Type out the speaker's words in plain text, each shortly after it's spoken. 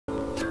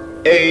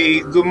Hey,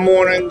 good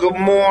morning, good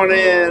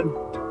morning.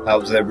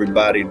 How's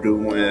everybody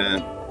doing?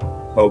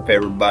 Hope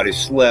everybody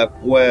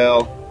slept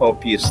well.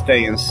 Hope you're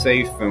staying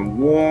safe and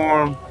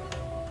warm.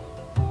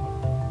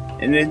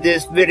 And in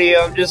this video,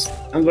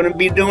 I'm gonna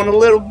be doing a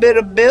little bit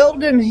of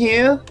building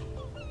here.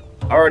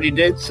 I already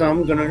did some,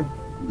 I'm gonna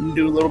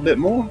do a little bit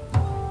more.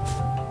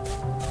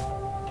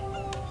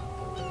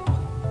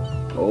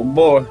 Oh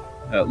boy,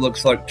 that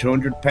looks like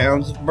 200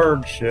 pounds of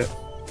bird shit.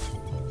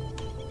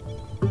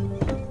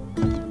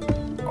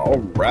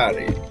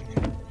 Alrighty.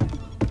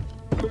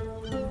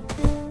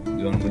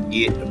 Gonna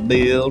get the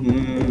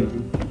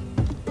building.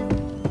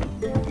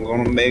 I'm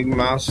gonna make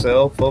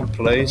myself a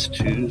place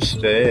to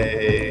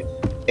stay.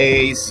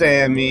 Hey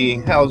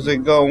Sammy, how's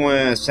it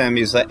going?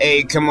 Sammy's like,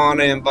 hey, come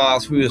on in,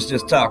 boss. We was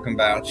just talking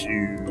about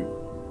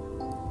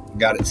you.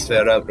 Got it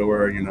set up to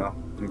where, you know,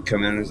 you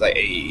come in and it's like,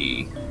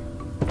 hey.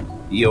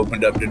 He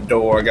opened up the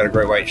door. I got a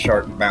great white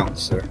shark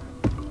bouncer.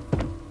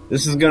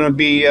 This is gonna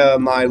be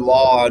my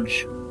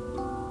lodge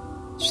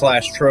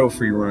 /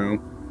 trophy room.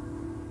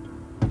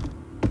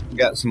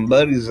 Got some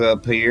buddies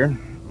up here.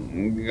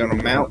 We're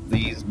gonna mount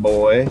these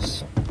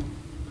boys.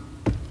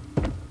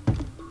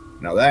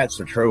 Now that's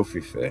a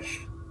trophy fish.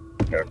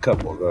 Got a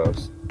couple of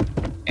those.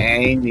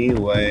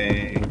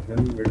 Anyway.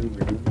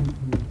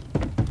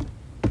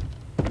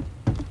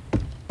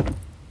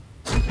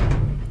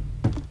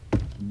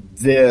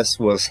 This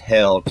was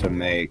hell to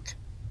make.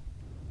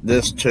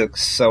 This took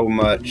so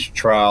much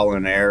trial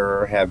and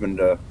error, having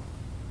to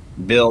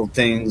build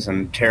things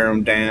and tear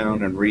them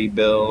down and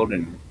rebuild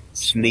and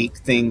sneak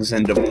things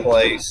into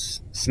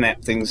place,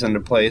 snap things into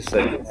place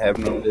that didn't have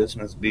no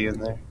business being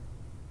there.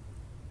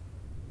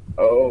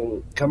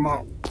 Oh, come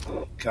on.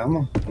 Come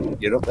on.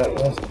 Get up that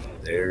way.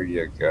 There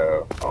you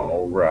go.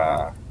 All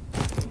right.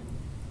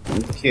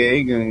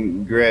 Okay,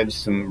 gonna grab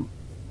a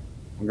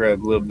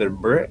little bit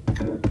of brick.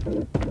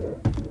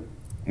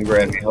 And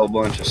grab me a whole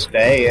bunch of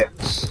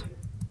sticks.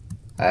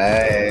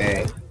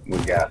 Hey, we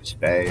got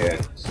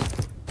sticks.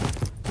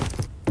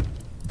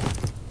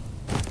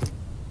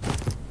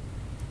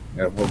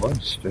 Got a whole bunch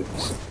of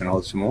sticks. Can I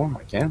hold some more?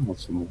 I can hold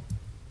some more.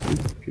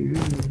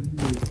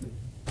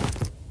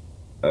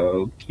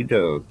 Okie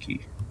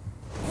dokie.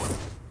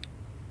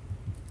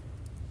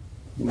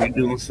 We're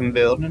doing some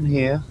building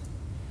here.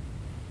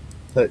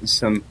 Putting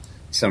some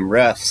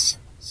Ruffs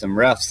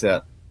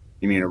up.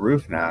 You mean a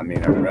roof now? I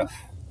mean a roof.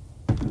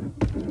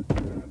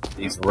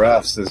 These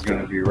Ruffs is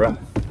gonna be rough.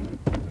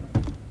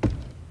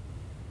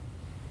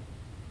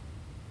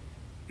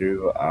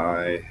 Do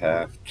I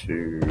have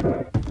to?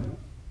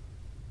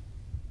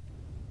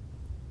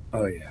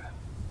 Oh yeah.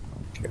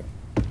 Okay.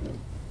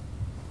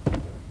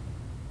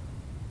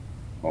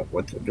 Oh,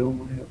 what's it doing?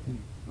 What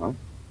happened? Huh?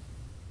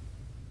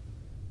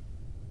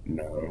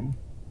 No.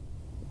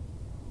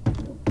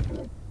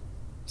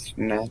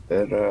 Snap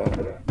it.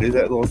 Do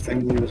that little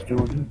thing he was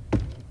doing.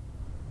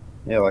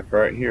 Yeah, like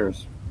right here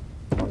is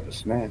like a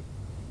snap.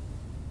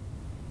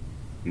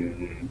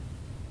 Mm-hmm.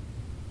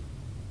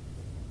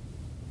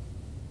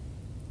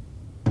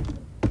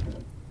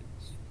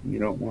 You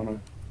don't want to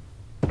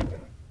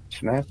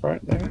snap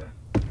right there?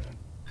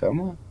 Come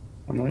on.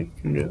 I know you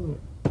can do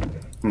it.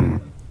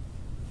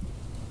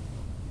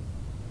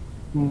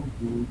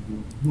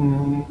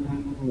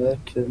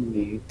 Let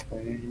me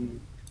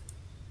think.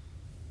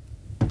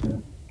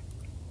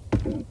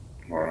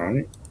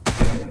 Alright.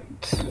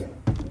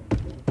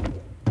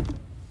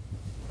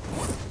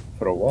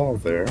 Put a wall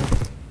there.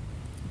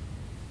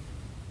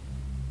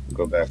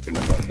 Go back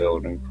into my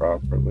building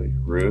properly.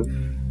 Roof.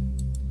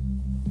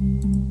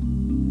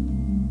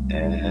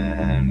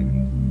 And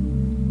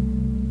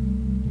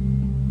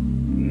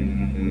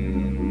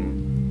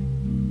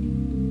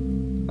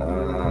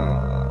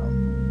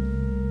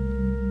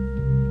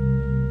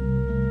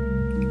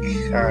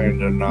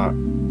kinda not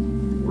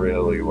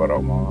really what I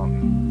want.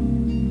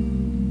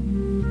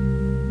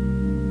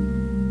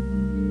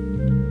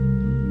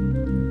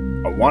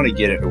 I want to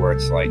get it to where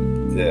it's like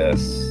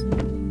this.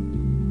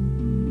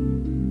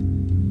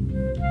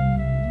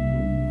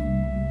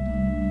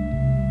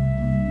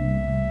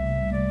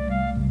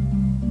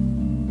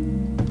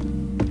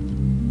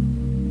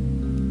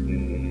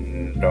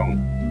 Don't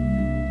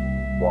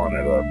want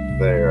it up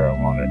there, I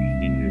want it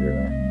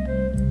here.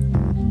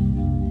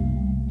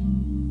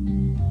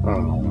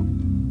 Oh.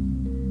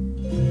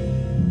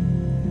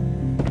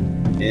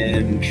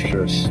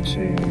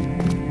 Interesting.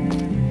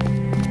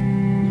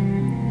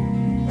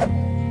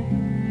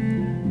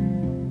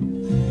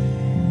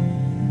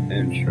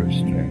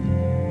 Interesting.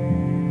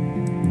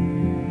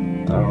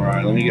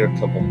 Alright, let me get a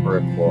couple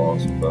brick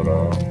walls, but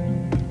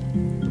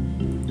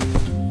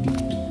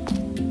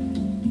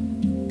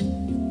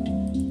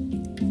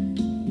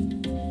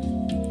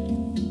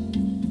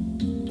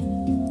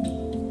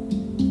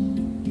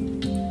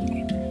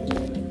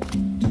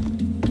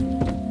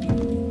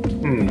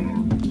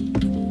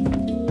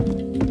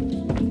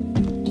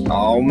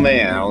oh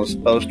man, I was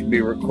supposed to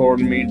be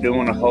recording me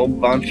doing a whole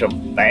bunch of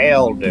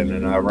building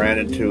and I ran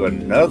into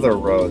another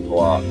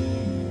roadblock.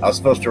 I was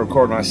supposed to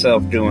record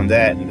myself doing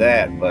that and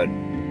that, but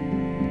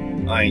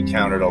I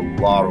encountered a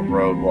lot of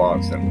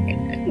roadblocks, and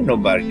ain't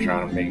nobody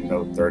trying to make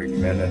no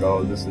 30-minute,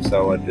 oh, this is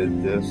how I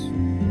did this,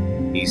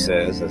 he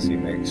says as he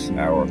makes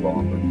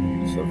hour-long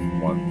reviews of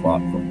one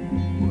plot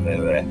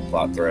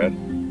thread.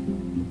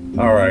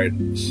 Alright,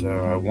 so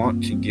I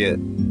want to get...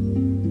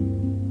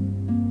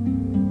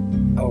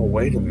 Oh,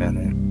 wait a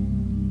minute.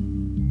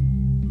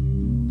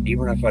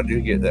 Even if I do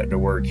get that to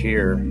work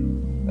here,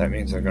 that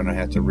means I'm going to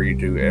have to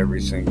redo every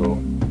single...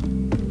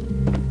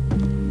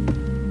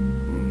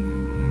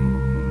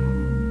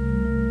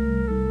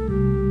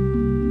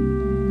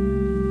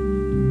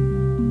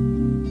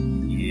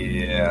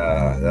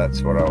 Yeah,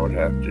 that's what I would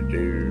have to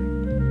do.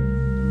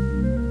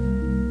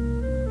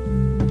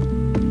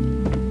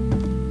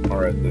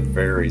 Or at the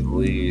very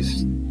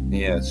least...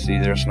 Yeah, see,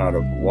 there's not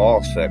a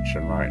wall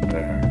section right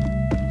there.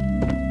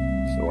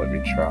 So let me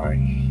try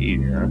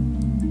here.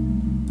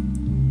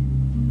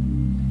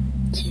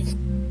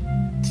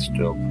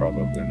 Still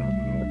probably not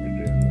going to let me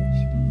do this.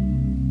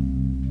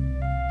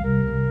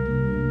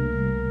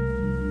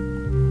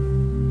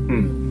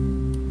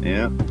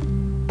 Yeah.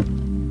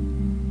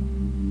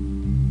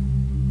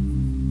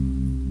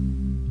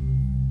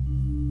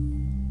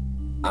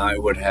 I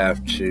would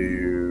have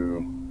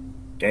to...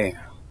 Damn.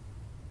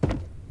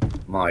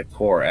 My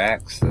poor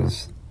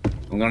axes.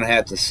 I'm going to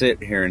have to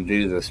sit here and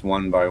do this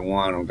one by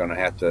one. I'm going to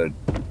have to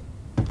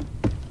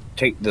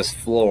take this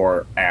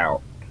floor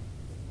out.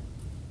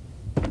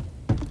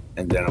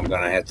 And then I'm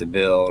going to have to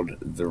build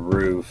the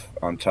roof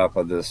on top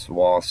of this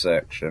wall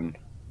section.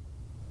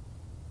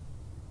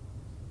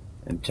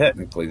 And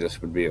technically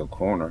this would be a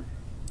corner.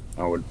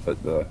 I would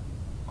put the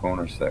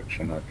corner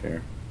section up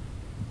here.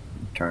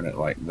 Turn it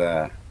like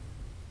that.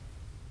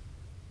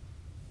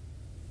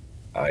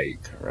 Ay,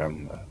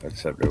 caramba.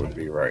 Except it would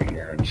be right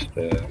here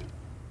instead.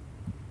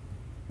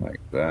 Like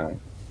that.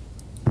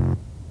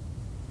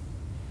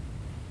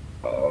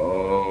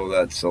 Oh,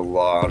 that's a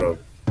lot of...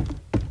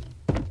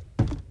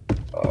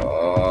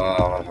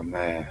 Oh,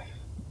 man.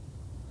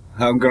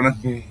 I'm gonna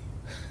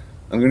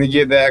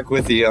get back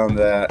with you on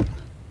that.